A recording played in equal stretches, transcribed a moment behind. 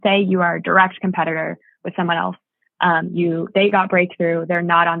say you are a direct competitor with someone else. They got breakthrough. They're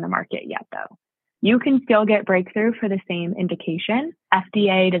not on the market yet, though. You can still get breakthrough for the same indication.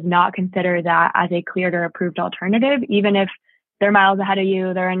 FDA does not consider that as a cleared or approved alternative, even if they're miles ahead of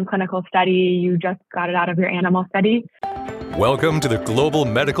you, they're in clinical study, you just got it out of your animal study. Welcome to the Global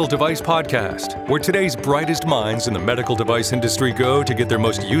Medical Device Podcast, where today's brightest minds in the medical device industry go to get their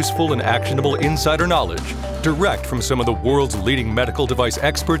most useful and actionable insider knowledge, direct from some of the world's leading medical device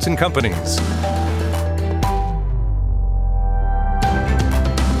experts and companies.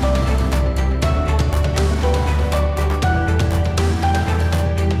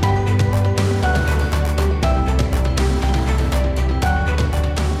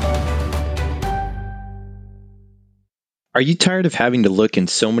 Are you tired of having to look in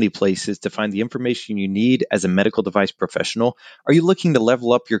so many places to find the information you need as a medical device professional? Are you looking to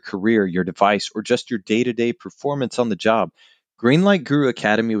level up your career, your device, or just your day-to-day performance on the job? Greenlight Guru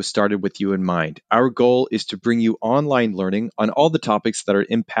Academy was started with you in mind. Our goal is to bring you online learning on all the topics that are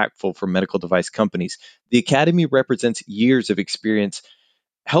impactful for medical device companies. The Academy represents years of experience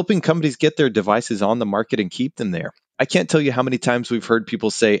helping companies get their devices on the market and keep them there. I can't tell you how many times we've heard people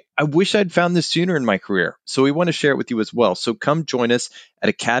say, I wish I'd found this sooner in my career. So we want to share it with you as well. So come join us at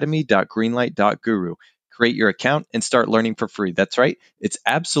academy.greenlight.guru. Create your account and start learning for free. That's right. It's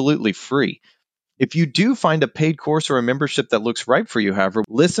absolutely free. If you do find a paid course or a membership that looks right for you, however,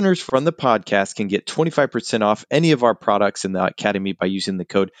 listeners from the podcast can get 25% off any of our products in the Academy by using the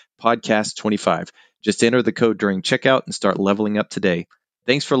code podcast25. Just enter the code during checkout and start leveling up today.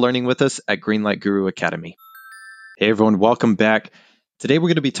 Thanks for learning with us at Greenlight Guru Academy. Hey everyone, welcome back. Today we're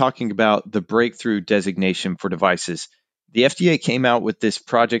going to be talking about the breakthrough designation for devices. The FDA came out with this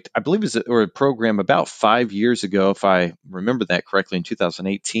project, I believe it was a program about 5 years ago, if I remember that correctly, in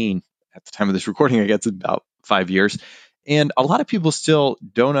 2018. At the time of this recording, I guess it's about 5 years. And a lot of people still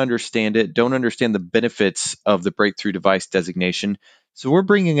don't understand it, don't understand the benefits of the breakthrough device designation. So we're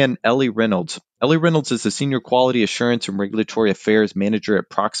bringing in Ellie Reynolds. Ellie Reynolds is the Senior Quality Assurance and Regulatory Affairs Manager at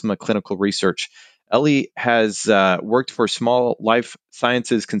Proxima Clinical Research. Ellie has worked for small life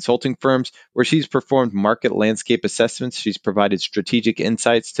sciences consulting firms where she's performed market landscape assessments. She's provided strategic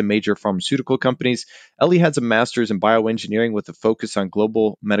insights to major pharmaceutical companies. Ellie has a master's in bioengineering with a focus on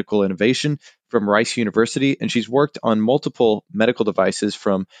global medical innovation from Rice University, and she's worked on multiple medical devices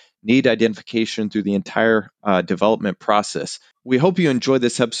from need identification through the entire development process. We hope you enjoy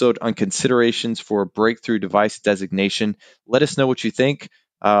this episode on considerations for breakthrough device designation. Let us know what you think.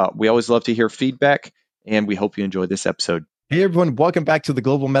 We always love to hear feedback, and we hope you enjoy this episode. Hey, everyone. Welcome back to the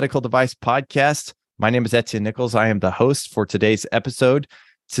Global Medical Device Podcast. My name is Etienne Nichols. I am the host for today's episode.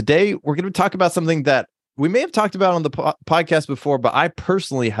 Today, we're going to talk about something that we may have talked about on the podcast before, but I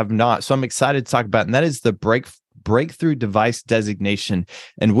personally have not. So I'm excited to talk about it, and that is the breakthrough device designation.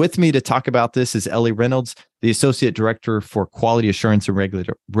 And with me to talk about this is Ellie Reynolds, the Associate Director for Quality Assurance and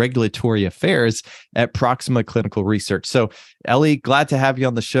Regulatory Affairs at Proxima Clinical Research. So Ellie, glad to have you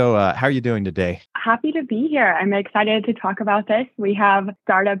on the show. How are you doing today? Happy to be here. I'm excited to talk about this. We have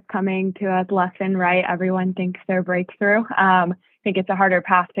startups coming to us left and right. Everyone thinks they're breakthrough. I think it's a harder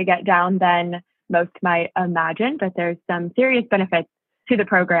path to get down than most might imagine, but there's some serious benefits to the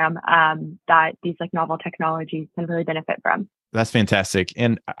program that these novel technologies can really benefit from. That's fantastic.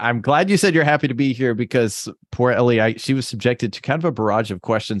 And I'm glad you said you're happy to be here because poor Ellie, she was subjected to kind of a barrage of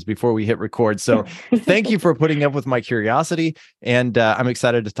questions before we hit record. So thank you for putting up with my curiosity. And I'm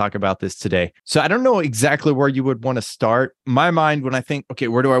excited to talk about this today. So I don't know exactly where you would want to start. My mind, when I think, okay,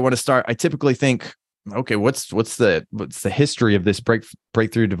 where do I want to start? I typically think, okay, what's the history of this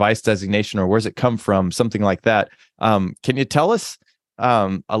breakthrough device designation, or where's it come from? Something like that. Can you tell us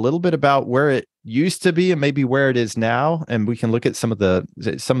a little bit about where it used to be and maybe where it is now, and we can look at some of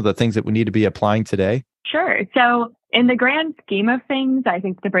the things that we need to be applying today? Sure. So in the grand scheme of things, I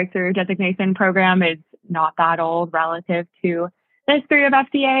think the breakthrough designation program is not that old relative to the history of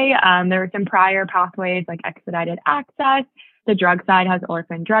FDA. There were some prior pathways like expedited access. The drug side has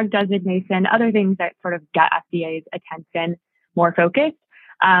orphan drug designation, other things that sort of get FDA's attention more focused.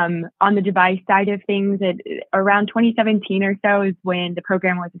 On the device side of things, around 2017 or so is when the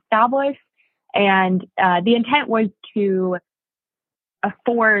program was established. And the intent was to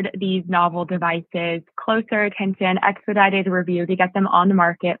afford these novel devices closer attention, expedited review to get them on the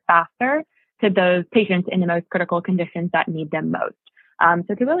market faster to those patients in the most critical conditions that need them most.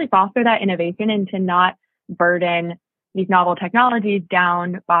 So to really foster that innovation and to not burden these novel technologies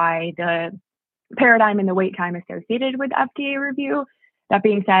down by the paradigm and the wait time associated with FDA review. That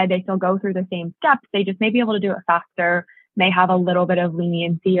being said, they still go through the same steps. They just may be able to do it faster, may have a little bit of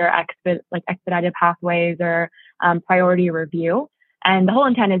leniency or expedited pathways or priority review. And the whole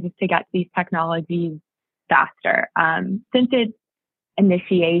intent is just to get these technologies faster. Since its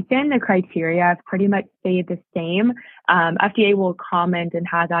initiation, the criteria have pretty much stayed the same. FDA will comment and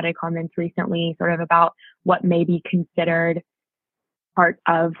has added comments recently sort of about what may be considered part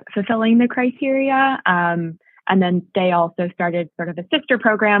of fulfilling the criteria. And then they also started sort of a sister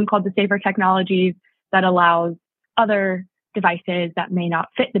program called the Safer Technologies that allows other devices that may not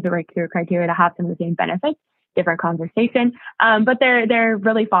fit the breakthrough criteria to have some of the same benefits. Different conversation, but they're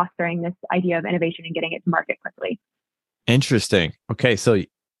really fostering this idea of innovation and getting it to market quickly. Interesting. Okay, so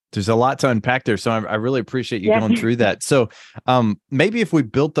there's a lot to unpack there. So I really appreciate you going through that. So maybe if we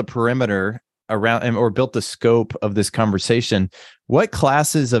built the perimeter around or built the scope of this conversation, what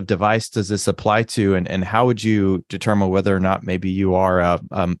classes of device does this apply to, and how would you determine whether or not maybe you are a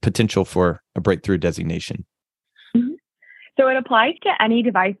potential for a breakthrough designation? Mm-hmm. So it applies to any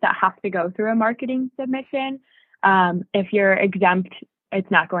device that has to go through a marketing submission. If you're exempt, it's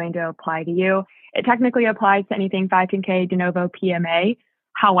not going to apply to you. It technically applies to anything 510K, de novo, PMA.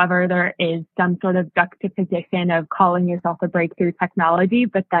 However, there is some sort of juxtaposition of calling yourself a breakthrough technology,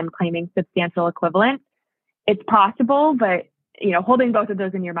 but then claiming substantial equivalence. It's possible, but holding both of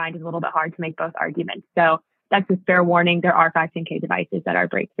those in your mind is a little bit hard to make both arguments. So that's just fair warning. There are 510K devices that are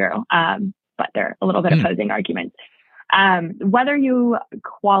breakthrough, but they're a little bit opposing arguments. Whether you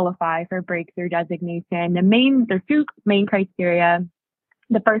qualify for breakthrough designation, there's two main criteria.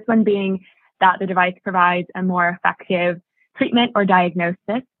 The first one being that the device provides a more effective treatment or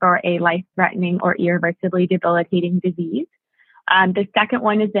diagnosis for a life-threatening or irreversibly debilitating disease. The second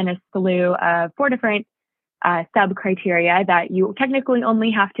one is in a slew of 4 different sub-criteria that you technically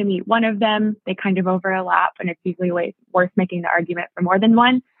only have to meet one of them. They kind of overlap, and it's usually worth making the argument for more than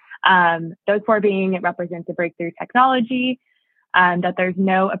one. Those 4 being it represents a breakthrough technology, that there's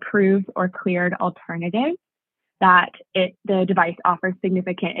no approved or cleared alternative, that the device offers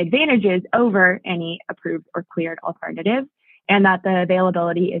significant advantages over any approved or cleared alternative, and that the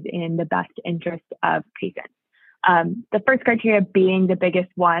availability is in the best interest of patients. The first criteria being the biggest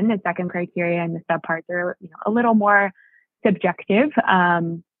one, the second criteria and the subparts are a little more subjective.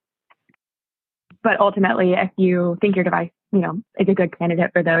 But ultimately, if you think your device is a good candidate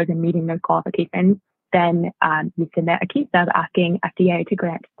for those and meeting those qualifications, then you submit a case of asking FDA to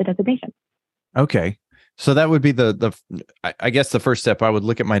grant the designation. Okay. So that would be I guess the first step. I would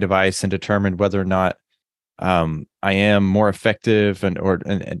look at my device and determine whether or not I am more effective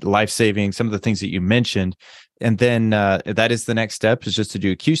and life-saving, some of the things that you mentioned. And then that is the next step, is just to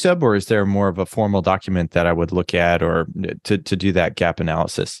do a Q-sub, or is there more of a formal document that I would look at or to do that gap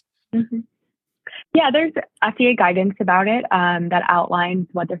analysis? Mm-hmm. Yeah, there's FDA guidance about it that outlines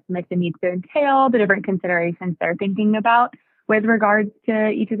what the submission needs to entail, the different considerations they're thinking about with regards to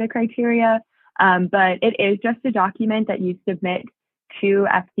each of the criteria. But it is just a document that you submit to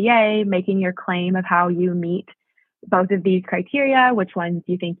FDA, making your claim of how you meet both of these criteria, which ones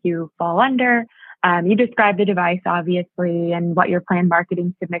you think you fall under. You describe the device, obviously, and what your planned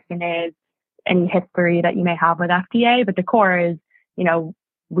marketing submission is, any history that you may have with FDA. But the core is,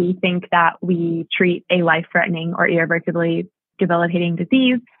 we think that we treat a life-threatening or irreversibly debilitating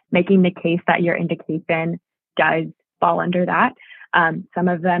disease, making the case that your indication does fall under that. Some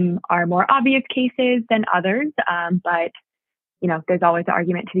of them are more obvious cases than others, but there's always an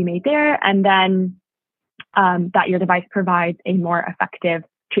argument to be made there. And then that your device provides a more effective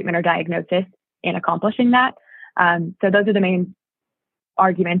treatment or diagnosis in accomplishing that. So those are the main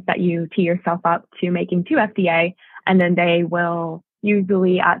arguments that you tee yourself up to making to FDA, and then they will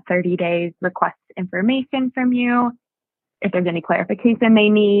usually at 30 days request information from you. If there's any clarification they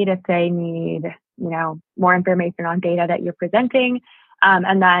need, if they need, more information on data that you're presenting.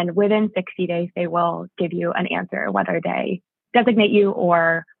 And then within 60 days, they will give you an answer, whether they designate you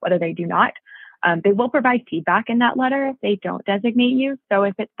or whether they do not. They will provide feedback in that letter if they don't designate you. So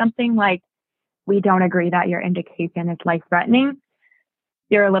if it's something like, we don't agree that your indication is life-threatening,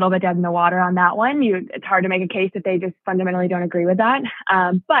 you're a little bit dead in the water on that one. It's hard to make a case if they just fundamentally don't agree with that.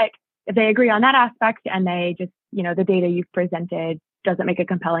 But if they agree on that aspect and they just, the data you've presented doesn't make a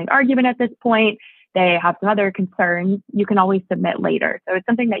compelling argument at this point, they have some other concerns, you can always submit later. So it's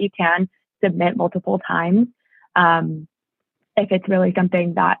something that you can submit multiple times if it's really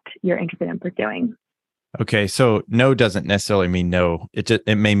something that you're interested in pursuing. Okay. So no doesn't necessarily mean no.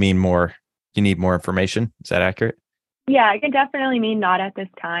 It may mean more. You need more information. Is that accurate? Yeah, it can definitely mean not at this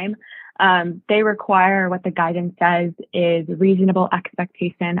time. They require, what the guidance says is reasonable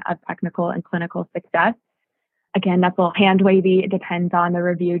expectation of technical and clinical success. Again, that's a little hand wavy. It depends on the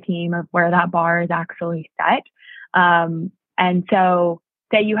review team of where that bar is actually set. And so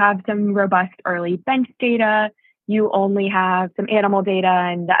say you have some robust early bench data, you only have some animal data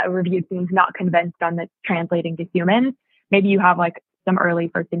and that review team's not convinced on the translating to humans, maybe you have like some early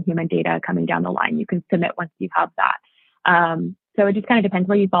first in human data coming down the line. You can submit once you have that. So it just kind of depends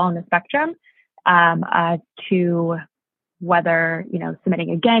where you fall on the spectrum as to whether,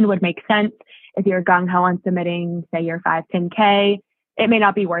 submitting again would make sense. If you're gung-ho on submitting, say, your 510K, it may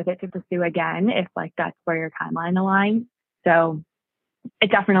not be worth it to pursue again if like that's where your timeline aligns. So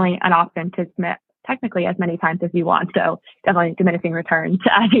it's definitely an option to submit technically as many times as you want. So definitely diminishing returns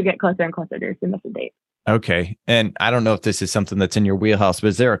as you get closer and closer to your submission date. Okay. And I don't know if this is something that's in your wheelhouse, but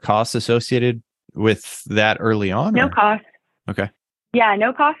is there a cost associated with that early on? No cost. Okay. Yeah,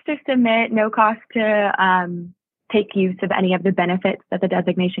 no cost to submit, no cost to take use of any of the benefits that the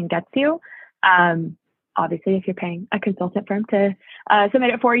designation gets you. Obviously, if you're paying a consultant firm to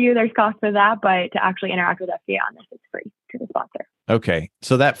submit it for you, there's cost for that, but to actually interact with FDA on this, it's free to the sponsor. Okay.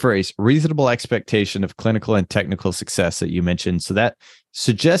 So that phrase, reasonable expectation of clinical and technical success that you mentioned, so that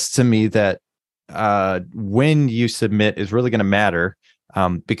suggests to me that when you submit is really going to matter.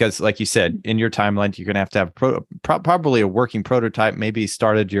 Because like you said, in your timeline, you're going to have probably a working prototype, maybe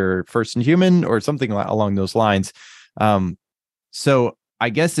started your first in human or something along those lines. So I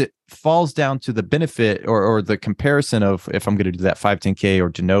guess it falls down to the benefit or the comparison of if I'm going to do that 510K or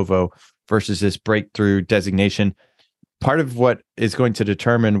de novo versus this breakthrough designation. Part of what is going to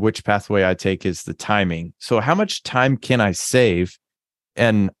determine which pathway I take is the timing. So how much time can I save?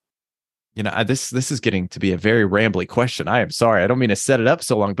 And this is getting to be a very rambly question. I am sorry. I don't mean to set it up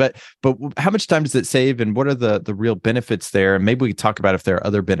so long, but how much time does it save and what are the real benefits there? And maybe we can talk about if there are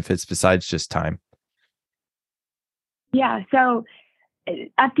other benefits besides just time. Yeah. So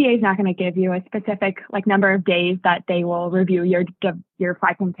FDA is not going to give you a specific number of days that they will review your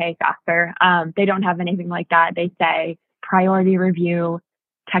 510K faster. They don't have anything like that. They say priority review.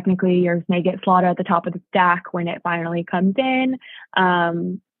 Technically, yours may get slotted at the top of the stack when it finally comes in.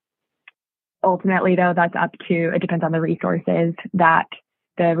 Ultimately, though, it depends on the resources that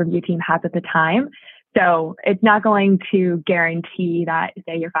the review team has at the time. So it's not going to guarantee that,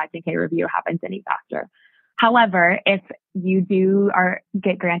 say, your 510K review happens any faster. However, if you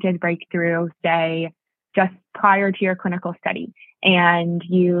get granted breakthrough, say, just prior to your clinical study, and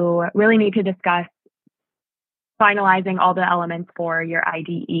you really need to discuss finalizing all the elements for your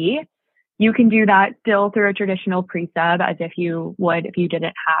IDE, you can do that still through a traditional pre-sub as if you would if you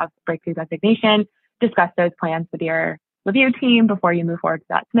didn't have breakthrough designation. Discuss those plans with your review team before you move forward to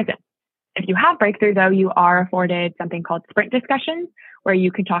that submission. If you have breakthrough, though, you are afforded something called sprint discussions, where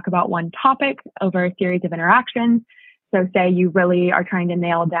you can talk about one topic over a series of interactions. So say you really are trying to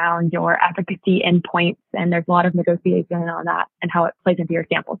nail down your efficacy endpoints, and there's a lot of negotiation on that and how it plays into your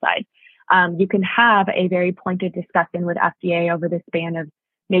sample size. You can have a very pointed discussion with FDA over the span of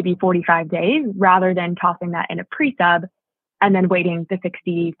maybe 45 days, rather than tossing that in a pre-sub and then waiting the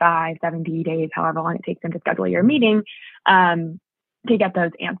 65, 70 days, however long it takes them to schedule your meeting, to get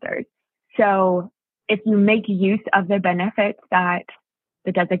those answers. So if you make use of the benefits that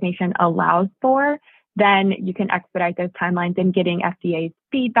the designation allows for, then you can expedite those timelines in getting FDA's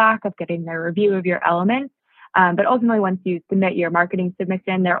feedback, of getting their review of your elements. But ultimately, once you submit your marketing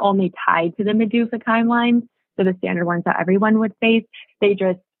submission, they're only tied to the MEDUFA timelines. So the standard ones that everyone would face, they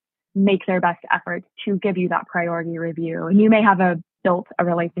just make their best efforts to give you that priority review. And you may have built a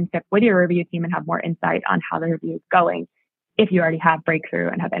relationship with your review team and have more insight on how the review is going if you already have breakthrough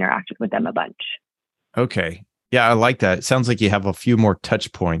and have interacted with them a bunch. Okay. Yeah, I like that. It sounds like you have a few more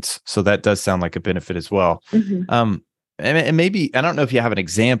touch points. So that does sound like a benefit as well. Mm-hmm. And maybe, I don't know if you have an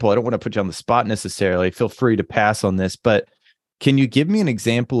example. I don't want to put you on the spot necessarily. Feel free to pass on this, but can you give me an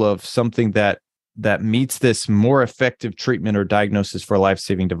example of something that meets this more effective treatment or diagnosis for a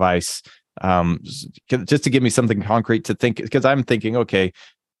life-saving device? Just to give me something concrete to think, because I'm thinking, okay,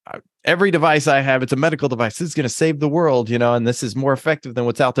 every device I have, it's a medical device. This is going to save the world, and this is more effective than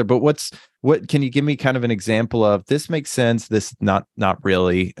what's out there. But what can you give me kind of an example of this makes sense, this not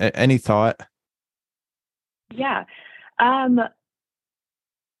really? Any thought? Yeah.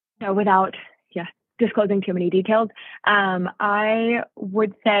 Without disclosing too many details, I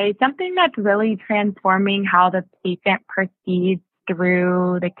would say something that's really transforming how the patient proceeds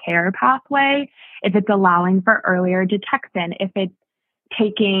through the care pathway, if it's allowing for earlier detection, if it's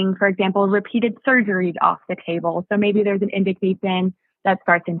taking, for example, repeated surgeries off the table. So maybe there's an indication that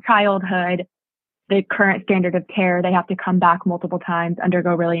starts in childhood. The current standard of care, they have to come back multiple times,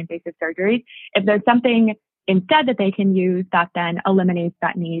 undergo really invasive surgeries. If there's something instead that they can use that then eliminates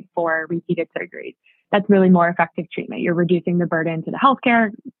that need for repeated surgeries, that's really more effective treatment. You're reducing the burden to the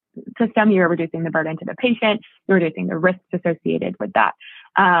healthcare system. You're reducing the burden to the patient. You're reducing the risks associated with that.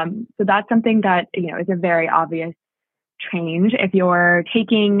 So that's something that, is a very obvious change. If you're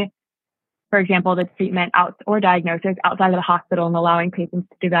taking, for example, the treatment out or diagnosis outside of the hospital and allowing patients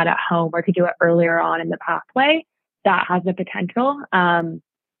to do that at home or to do it earlier on in the pathway, that has the potential.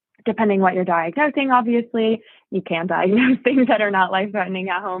 Depending what you're diagnosing, obviously, you can diagnose things that are not life-threatening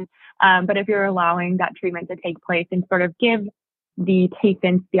at home. But if you're allowing that treatment to take place and sort of give the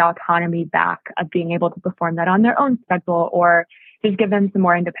patients the autonomy back of being able to perform that on their own schedule or just give them some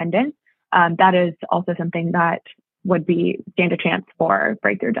more independence, that is also something that would stand a chance for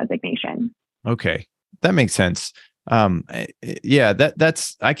breakthrough designation. Okay, that makes sense. Yeah,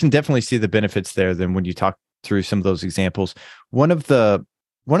 that's I can definitely see the benefits there. Then when you talk through some of those examples, one of the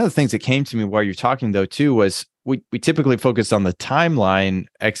things that came to me while you're talking though too was we typically focus on the timeline.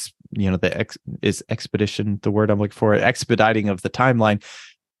 Is expedition the word I'm looking for? Expediting of the timeline.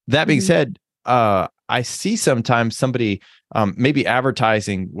 That being said, I see sometimes somebody maybe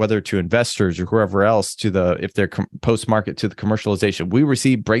advertising, whether to investors or whoever else, if they're post market to the commercialization, we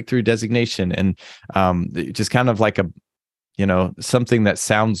receive breakthrough designation, and just kind of like something that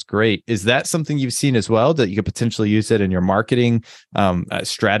sounds great. Is that something you've seen as well, that you could potentially use it in your marketing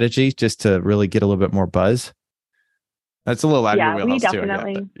strategy just to really get a little bit more buzz? That's a little out of your wheelhouse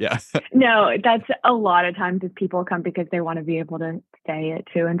too. Yeah. No, that's a lot of times if people come because they want to be able to say it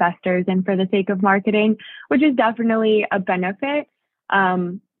to investors and for the sake of marketing, which is definitely a benefit.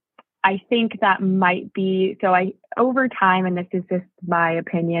 I think that might be, over time, and this is just my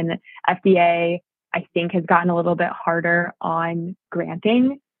opinion, FDA, I think, has gotten a little bit harder on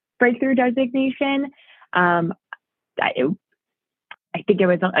granting breakthrough designation. I think it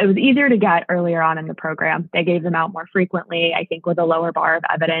was easier to get earlier on in the program. They gave them out more frequently, I think, with a lower bar of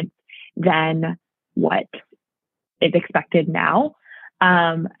evidence than what is expected now.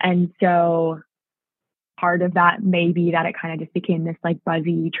 And so part of that may be that it kind of just became this like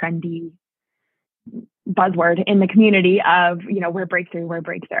buzzy, trendy buzzword in the community of, we're breakthrough.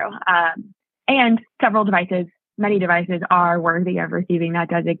 And many devices are worthy of receiving that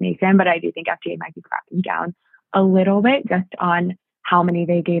designation, but I do think FDA might be cracking down a little bit just on how many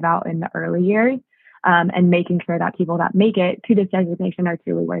they gave out in the early years, and making sure that people that make it to this designation are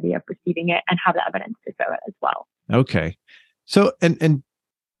truly worthy of receiving it and have the evidence to show it as well. Okay. So, and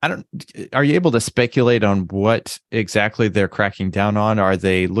are you able to speculate on what exactly they're cracking down on? Are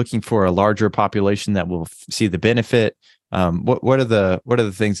they looking for a larger population that will see the benefit? What are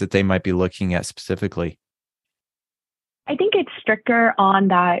the things that they might be looking at specifically? I think it's stricter on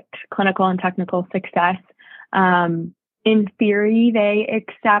that clinical and technical success. In theory, they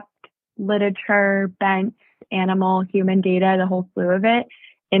accept literature, bench, animal, human data, the whole slew of it.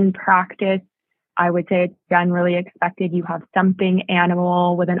 In practice, I would say it's generally expected you have something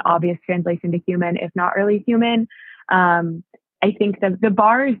animal with an obvious translation to human, if not early human. I think that the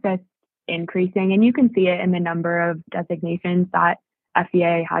bar is just increasing, and you can see it in the number of designations that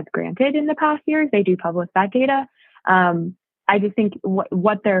FDA has granted in the past years. They do publish that data. I just think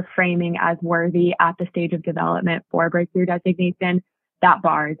what they're framing as worthy at the stage of development for breakthrough designation, that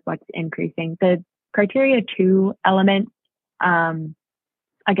bar is what's increasing. The criteria 2 elements,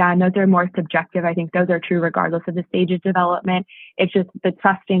 again, those are more subjective. I think those are true regardless of the stage of development. It's just the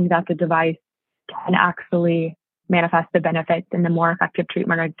trusting that the device can actually manifest the benefits in the more effective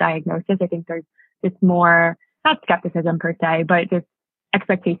treatment or diagnosis. I think there's just more, not skepticism per se, but just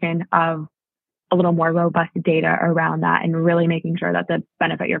expectation of a little more robust data around that and really making sure that the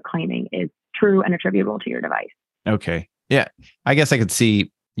benefit you're claiming is true and attributable to your device. Okay. Yeah. I guess I could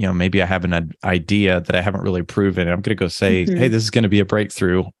see, maybe I have an idea that I haven't really proven. I'm going to go say, hey, this is going to be a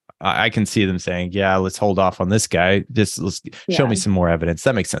breakthrough. I can see them saying, yeah, let's hold off on this guy. Let's show me some more evidence.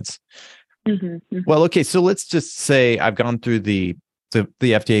 That makes sense. Well, okay. So let's just say I've gone through the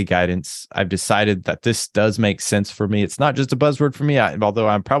FDA guidance. I've decided that this does make sense for me. It's not just a buzzword for me, although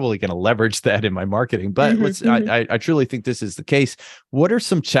I'm probably going to leverage that in my marketing. But I truly think this is the case. What are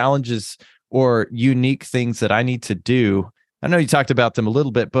some challenges or unique things that I need to do? I know you talked about them a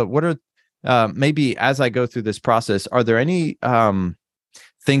little bit, but what are maybe as I go through this process, are there any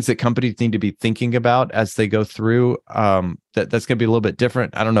things that companies need to be thinking about as they go through that's going to be a little bit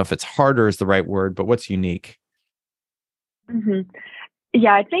different? I don't know if it's harder is the right word, but what's unique?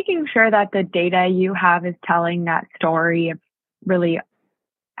 Yeah, it's making sure that the data you have is telling that story of really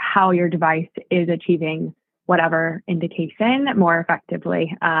how your device is achieving whatever indication more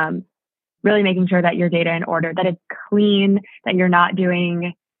effectively. Really making sure that your data in order, that it's clean, that you're not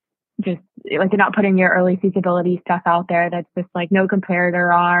doing just like you're not putting your early feasibility stuff out there that's just like no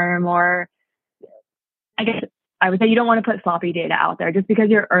comparator arm, or I guess I would say you don't want to put sloppy data out there. Just because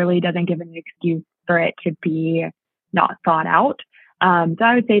you're early doesn't give an excuse for it to be not thought out. So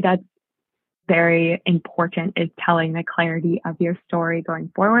I would say that's very important, is telling the clarity of your story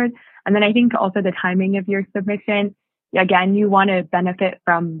going forward. And then I think also the timing of your submission. Again, you want to benefit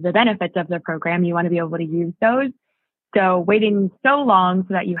from the benefits of the program. You want to be able to use those. So waiting so long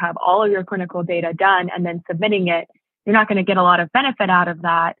so that you have all of your clinical data done and then submitting it, you're not going to get a lot of benefit out of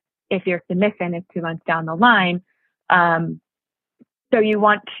that if your submission is 2 months down the line. So you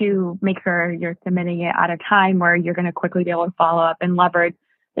want to make sure you're submitting it at a time where you're going to quickly be able to follow up and leverage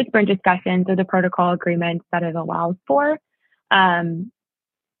the sprint discussions or the protocol agreements that it allows for.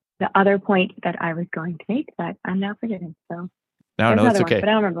 The other point that I was going to make that I'm now forgetting. So no, it's okay. But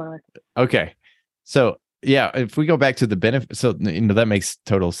I don't remember what it was. Okay. So yeah, if we go back to the benefit, so that makes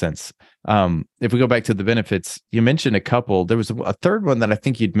total sense. If we go back to the benefits, you mentioned a couple. There was a third one that I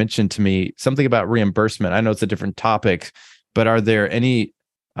think you'd mentioned to me, something about reimbursement. I know it's a different topic, but are there any?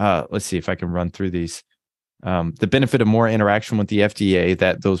 Let's see if I can run through these. The benefit of more interaction with the FDA,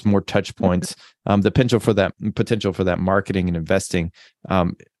 that those more touch points, the potential for that marketing and investing.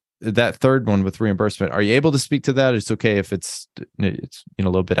 That third one with reimbursement, are you able to speak to that? It's okay if it's a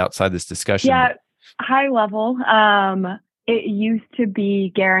little bit outside this discussion. Yeah, high level. It used to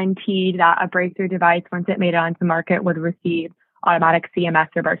be guaranteed that a breakthrough device, once it made it onto market, would receive automatic CMS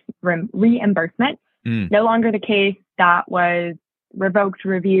reimbursement. No longer the case. That was revoked,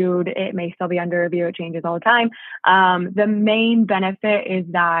 reviewed. It may still be under review. It changes all the time. The main benefit is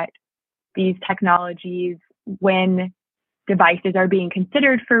that these technologies, when devices are being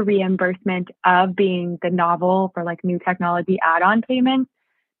considered for reimbursement of being the novel for like new technology add-on payments,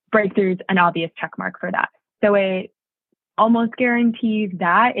 breakthroughs an obvious check mark for that. So it almost guarantees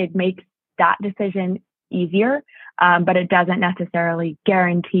that. It makes that decision easier, but it doesn't necessarily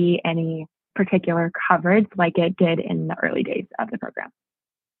guarantee any particular coverage like it did in the early days of the program.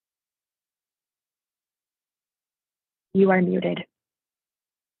 You are muted.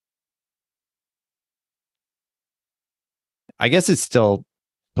 I guess it's still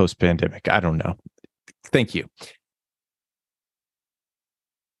post-pandemic. I don't know. Thank you.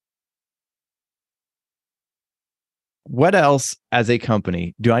 What else as a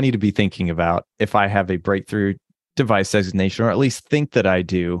company do I need to be thinking about if I have a breakthrough device designation, or at least think that I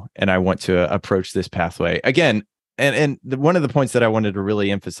do, and I want to approach this pathway? Again, one of the points that I wanted to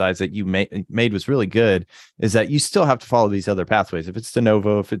really emphasize that you made was really good, is that you still have to follow these other pathways. If it's de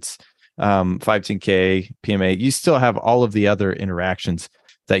novo, if it's 510K, PMA, you still have all of the other interactions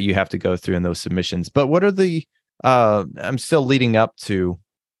that you have to go through in those submissions. But what are the, I'm still leading up to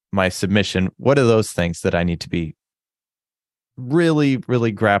my submission. What are those things that I need to be really,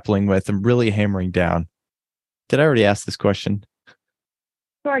 really grappling with and really hammering down? Did I already ask this question?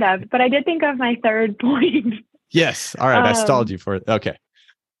 Sort of, but I did think of my third point. Yes. All right. I stalled you for it. Okay.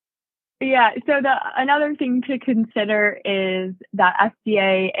 Yeah. So another thing to consider is that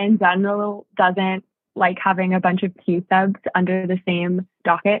FDA in general doesn't like having a bunch of Q subs under the same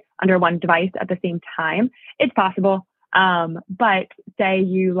docket, under one device at the same time. It's possible. But say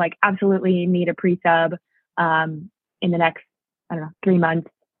you like absolutely need a pre-sub in the next, 3 months,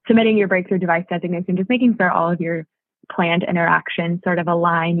 submitting your breakthrough device designation, just making sure all of your planned interactions sort of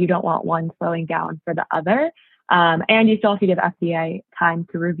align. You don't want one slowing down for the other. And you still have to give FDA time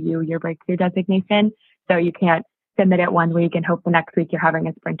to review your breakthrough designation. So you can't submit it 1 week and hope the next week you're having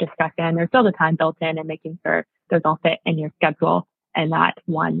a sprint discussion. There's still the time built in and making sure those all fit in your schedule and that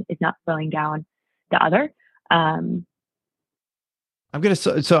one is not slowing down the other.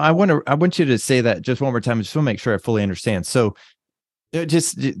 So I want you to say that just one more time. I just want to make sure I fully understand. So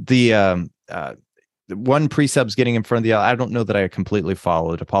just the one pre-sub's getting in front of the other. I don't know that I completely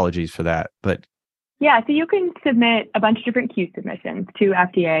followed. Apologies for that, but yeah, so you can submit a bunch of different Q submissions to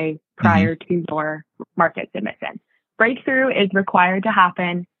FDA prior to your market submission. Breakthrough is required to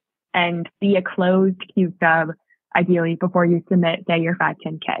happen and be a closed Q sub, ideally before you submit, say, your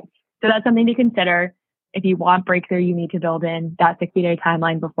 510K. So that's something to consider. If you want breakthrough, you need to build in that 60-day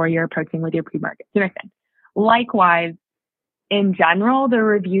timeline before you're approaching with your pre-market submission. Likewise, in general, the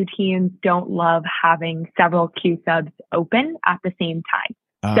review teams don't love having several Q subs open at the same time.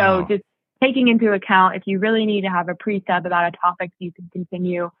 Oh. So just taking into account, if you really need to have a pre-sub about a topic, you can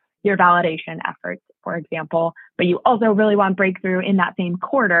continue your validation efforts, for example, but you also really want breakthrough in that same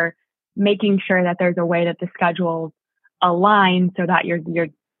quarter, making sure that there's a way that the schedules align so that your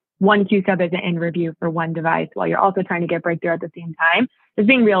one Q sub isn't in review for one device while you're also trying to get breakthrough at the same time. Just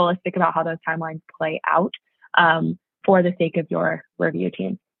being realistic about how those timelines play out for the sake of your review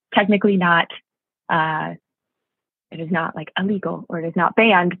team. Technically not, it is not like illegal or it is not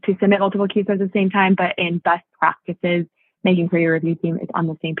banned to submit multiple Q subs at the same time, but in best practices, making sure your review team is on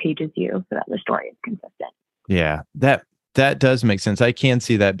the same page as you so that the story is consistent. Yeah, that That does make sense. I can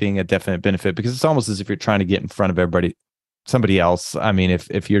see that being a definite benefit because it's almost as if you're trying to get in front of somebody else. I mean,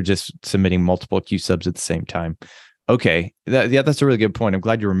 if you're just submitting multiple Q subs at the same time. Okay. That's a really good point. I'm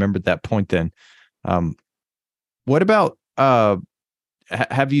glad you remembered that point then. What about,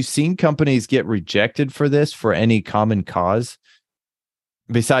 have you seen companies get rejected for this for any common cause?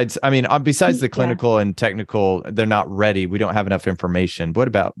 Besides the clinical and technical, they're not ready. We don't have enough information. What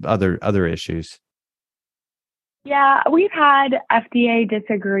about other issues? Yeah, we've had FDA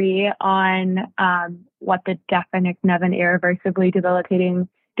disagree on what the definition of an irreversibly debilitating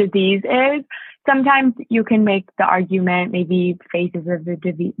disease is. Sometimes you can make the argument maybe phases of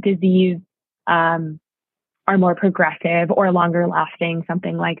the disease are more progressive or longer lasting,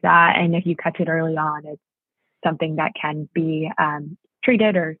 something like that. And if you catch it early on, it's something that can be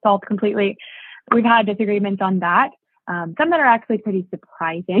treated or solved completely. We've had disagreements on that. Some that are actually pretty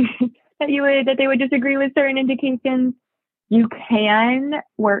surprising that they would disagree with certain indications. You can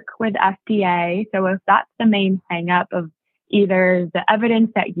work with FDA. So if that's the main hang-up of either the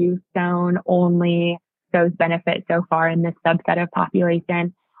evidence that you've shown only shows benefit so far in this subset of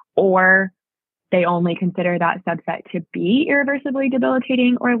population, or they only consider that subset to be irreversibly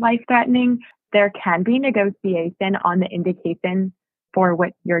debilitating or life-threatening, there can be negotiation on the indication for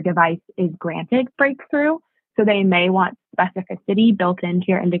which your device is granted breakthrough. So they may want specificity built into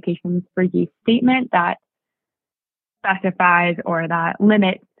your indications for use statement that specifies or that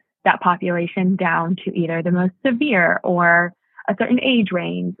limits that population down to either the most severe or a certain age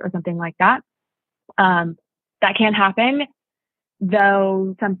range or something like that. That can happen.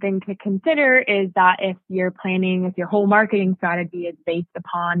 Though something to consider is that if your whole marketing strategy is based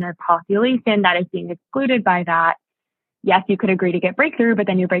upon a population that is being excluded by that, yes, you could agree to get breakthrough, but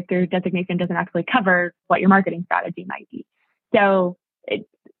then your breakthrough designation doesn't actually cover what your marketing strategy might be. So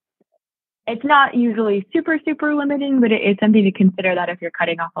it's not usually super, super limiting, but it is something to consider that if you're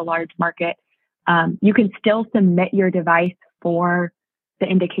cutting off a large market, you can still submit your device for the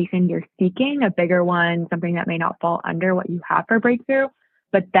indication you're seeking, a bigger one, something that may not fall under what you have for breakthrough,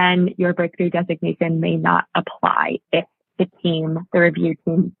 but then your breakthrough designation may not apply if the review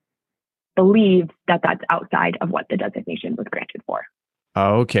team believes that that's outside of what the designation was granted for.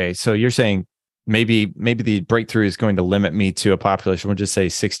 Oh, okay. So you're saying maybe the breakthrough is going to limit me to a population, we'll just say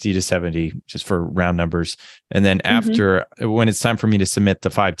 60 to 70, just for round numbers. And then after, when it's time for me to submit the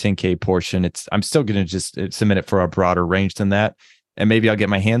 510K portion, I'm still going to just submit it for a broader range than that. And maybe I'll get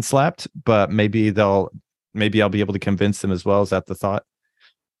my hand slapped, but maybe I'll be able to convince them as well. Is that the thought?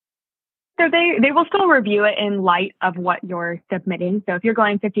 So they will still review it in light of what you're submitting. So if you're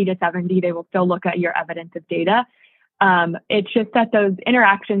going 50 to 70, they will still look at your evidence of data. It's just that those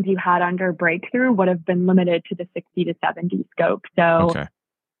interactions you had under breakthrough would have been limited to the 60 to 70 scope. So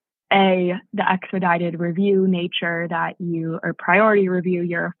the expedited review nature or priority review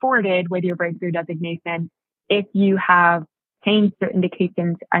you're afforded with your breakthrough designation, if you have changed your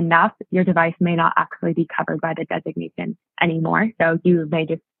indications enough, your device may not actually be covered by the designation anymore. So you may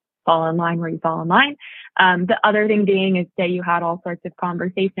just fall in line where you fall in line. The other thing being is, say you had all sorts of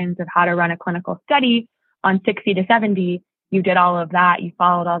conversations of how to run a clinical study on 60 to 70, you did all of that, you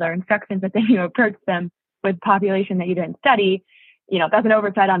followed all their instructions, but then you approached them with population that you didn't study. That's an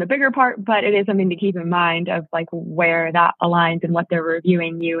oversight on a bigger part, but it is something to keep in mind of like where that aligns and what they're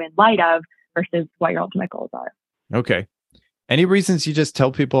reviewing you in light of versus what your ultimate goals are. Okay. Any reasons you just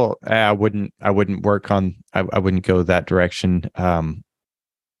tell people I wouldn't go that direction?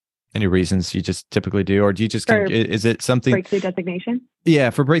 Any reasons you just typically do, or do you just is it something breakthrough designation? Yeah,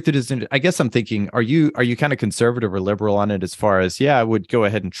 for breakthrough designation, I guess I'm thinking, are you kind of conservative or liberal on it as far as I would go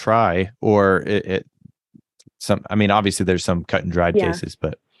ahead and try, or obviously there's some cut and dried cases,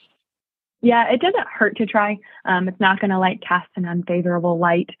 but it doesn't hurt to try. It's not going to cast an unfavorable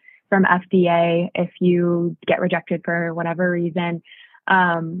light from FDA if you get rejected for whatever reason.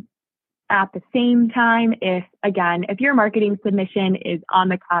 At the same time, if your marketing submission is on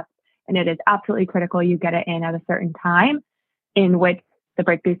the cusp and it is absolutely critical you get it in at a certain time in which the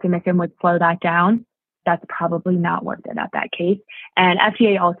breakthrough submission would slow that down, that's probably not worth it at that case. And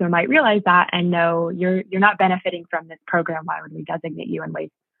FDA also might realize that and know you're not benefiting from this program. Why would we designate you and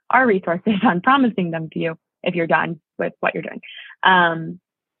waste our resources on promising them to you if you're done with what you're doing?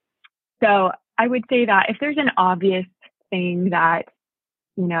 So I would say that if there's an obvious thing that,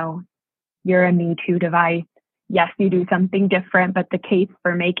 you're a Me Too device, yes, you do something different, but the case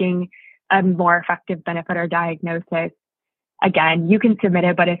for making a more effective benefit or diagnosis, again, you can submit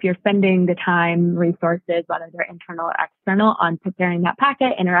it, but if you're spending the time, resources, whether they're internal or external, on preparing that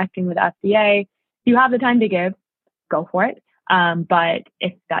packet, interacting with FDA, you have the time to give, go for it. But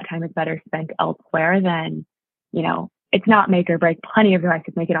if that time is better spent elsewhere, then, it's not make or break. Plenty of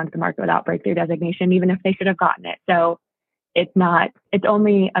devices make it onto the market without breakthrough designation, even if they should have gotten it. So it's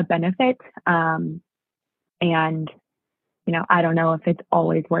only a benefit. And, I don't know if it's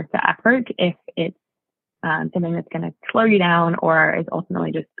always worth the effort if it's something that's going to slow you down or is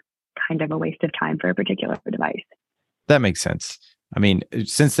ultimately just kind of a waste of time for a particular device. That makes sense. I mean,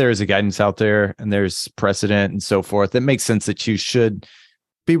 since there is a guidance out there and there's precedent and so forth, it makes sense that you should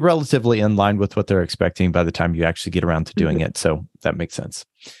be relatively in line with what they're expecting by the time you actually get around to doing it. So that makes sense.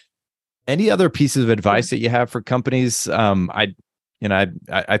 Any other pieces of advice that you have for companies?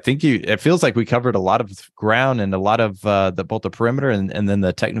 I think it feels like we covered a lot of ground and a lot of both the perimeter and then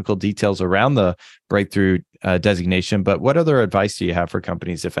the technical details around the breakthrough designation. But what other advice do you have for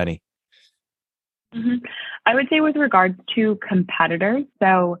companies, if any? I would say with regards to competitors,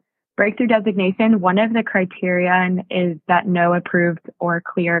 so breakthrough designation, one of the criterion is that no approved or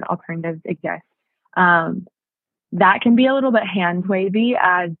cleared alternatives exist. That can be a little bit hand wavy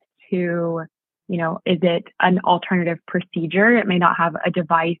as to, is it an alternative procedure? It may not have a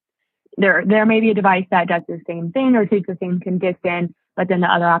device. There may be a device that does the same thing or treats the same condition, but then the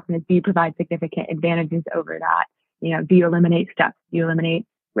other option is, do you provide significant advantages over that? Do you eliminate steps? Do you eliminate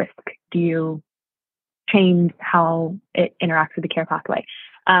risk? Do you change how it interacts with the care pathway?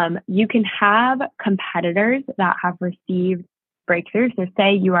 You can have competitors that have received breakthroughs. So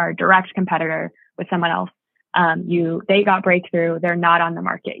say you are a direct competitor with someone else. They got breakthrough. They're not on the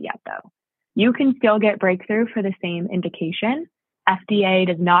market yet, though. You can still get breakthrough for the same indication. FDA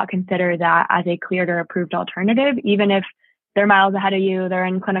does not consider that as a cleared or approved alternative, even if they're miles ahead of you, they're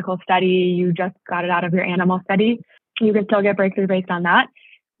in clinical study, you just got it out of your animal study. You can still get breakthrough based on that.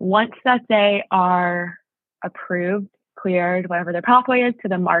 Once that they are approved, cleared, whatever their pathway is to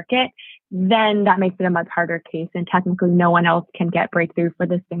the market, then that makes it a much harder case. And technically, no one else can get breakthrough for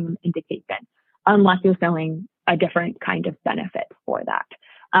the same indication unless you're showing a different kind of benefit for that.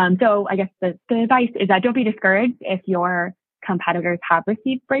 So I guess the advice is that don't be discouraged if your competitors have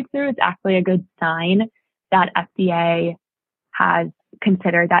received breakthrough. It's actually a good sign that FDA has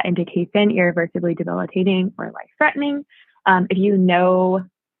considered that indication irreversibly debilitating or life-threatening. If you know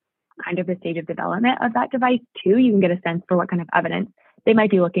kind of the stage of development of that device too, you can get a sense for what kind of evidence they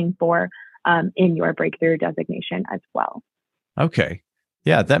might be looking for in your breakthrough designation as well. Okay.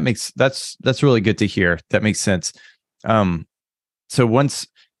 Yeah, that's really good to hear. That makes sense. So once,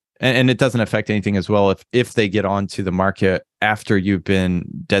 and it doesn't affect anything as well if they get onto the market after you've been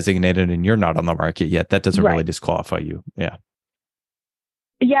designated and you're not on the market yet, that doesn't really disqualify you. Yeah.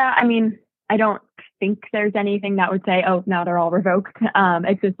 Yeah. I mean, I don't think there's anything that would say, oh, now they're all revoked.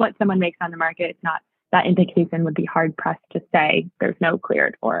 It's just what someone makes on the market. It's not that indication would be hard pressed to say there's no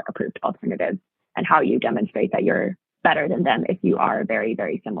cleared or approved alternative, and how you demonstrate that you're better than them if you are a very,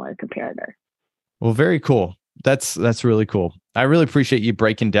 very similar comparator. Well, very cool. That's really cool. I really appreciate you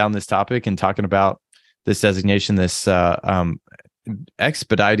breaking down this topic and talking about this designation, this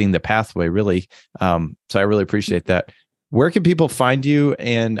expediting the pathway, really. So I really appreciate that. Where can people find you?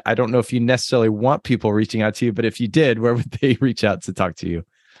 And I don't know if you necessarily want people reaching out to you, but if you did, where would they reach out to talk to you?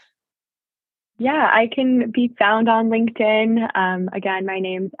 Yeah, I can be found on LinkedIn. Again, my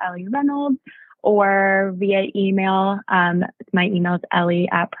name's Ellie Reynolds, or via email. My email is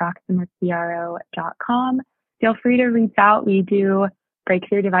ellie@proximacro.com. Feel free to reach out. We do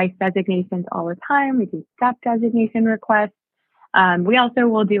breakthrough device designations all the time. We do step designation requests. We also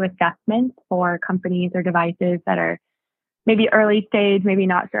will do assessments for companies or devices that are maybe early stage, maybe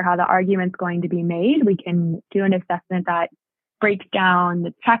not sure how the argument's going to be made. We can do an assessment that breaks down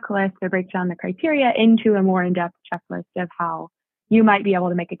the checklist or breaks down the criteria into a more in-depth checklist of how you might be able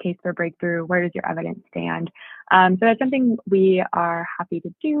to make a case for breakthrough. Where does your evidence stand? So that's something we are happy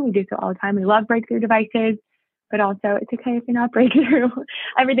to do. We do so all the time. We love breakthrough devices, but also it's okay if you're not breakthrough.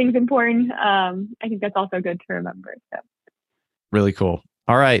 Everything's important. I think that's also good to remember. So. Really cool.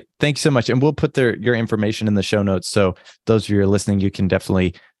 All right. Thanks so much. And we'll put your information in the show notes. So those of you who are listening, you can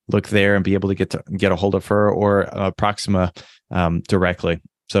definitely look there and be able to get a hold of her or Proxima directly.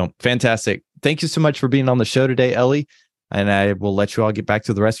 So fantastic. Thank you so much for being on the show today, Ellie. And I will let you all get back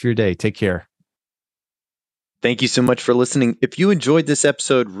to the rest of your day. Take care. Thank you so much for listening. If you enjoyed this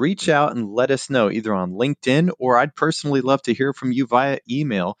episode, reach out and let us know either on LinkedIn, or I'd personally love to hear from you via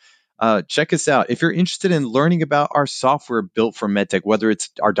email. Check us out. If you're interested in learning about our software built for MedTech, whether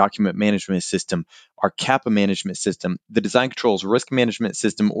it's our document management system, our CAPA management system, the design controls risk management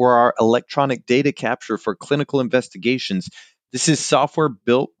system, or our electronic data capture for clinical investigations, this is software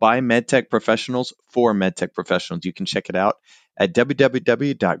built by MedTech professionals for MedTech professionals. You can check it out at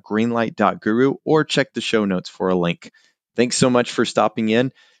www.greenlight.guru or check the show notes for a link. Thanks so much for stopping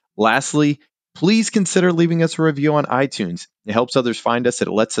in. Lastly, Please consider leaving us a review on iTunes. It helps others find us. It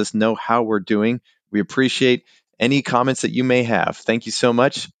lets us know how we're doing. We appreciate any comments that you may have. Thank you so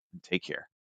much. Take care.